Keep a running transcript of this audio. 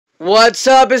What's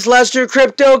up? It's Lester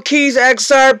Crypto Keys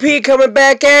XRP coming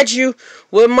back at you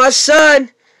with my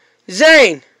son,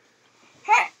 Zane.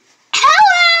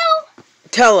 Hello!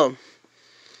 Tell him.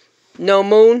 No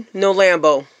moon, no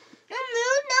Lambo. No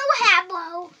moon, no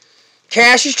Lambo.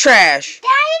 Cash is trash.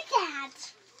 That is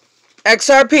that.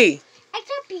 XRP.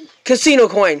 XRP. Casino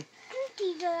coin.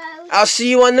 Casino. I'll see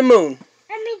you on the moon.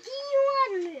 I'm going to see you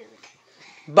on the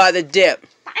moon. By the dip.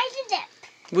 By the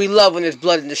dip. We love when there's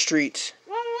blood in the streets.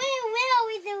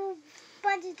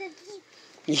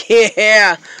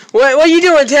 Yeah. What are you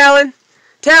doing, Talon?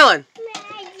 Talon.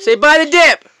 Say by the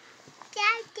dip.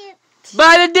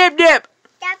 By the dip dip.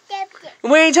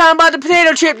 We ain't talking about the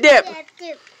potato chip dip.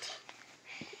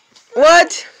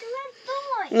 What?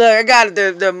 Look, I got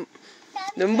it.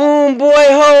 The moon boy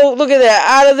ho. Look at that.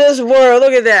 Out of this world.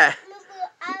 Look at that.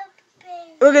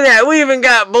 Look at that. We even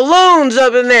got balloons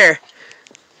up in there.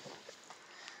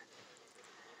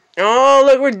 Oh,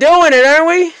 look, we're doing it, aren't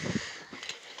we?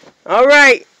 All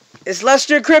right. It's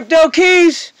Lester Crypto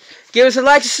Keys. Give us a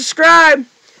like and subscribe.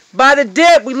 By the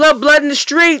dip. We love blood in the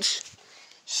streets.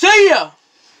 See ya.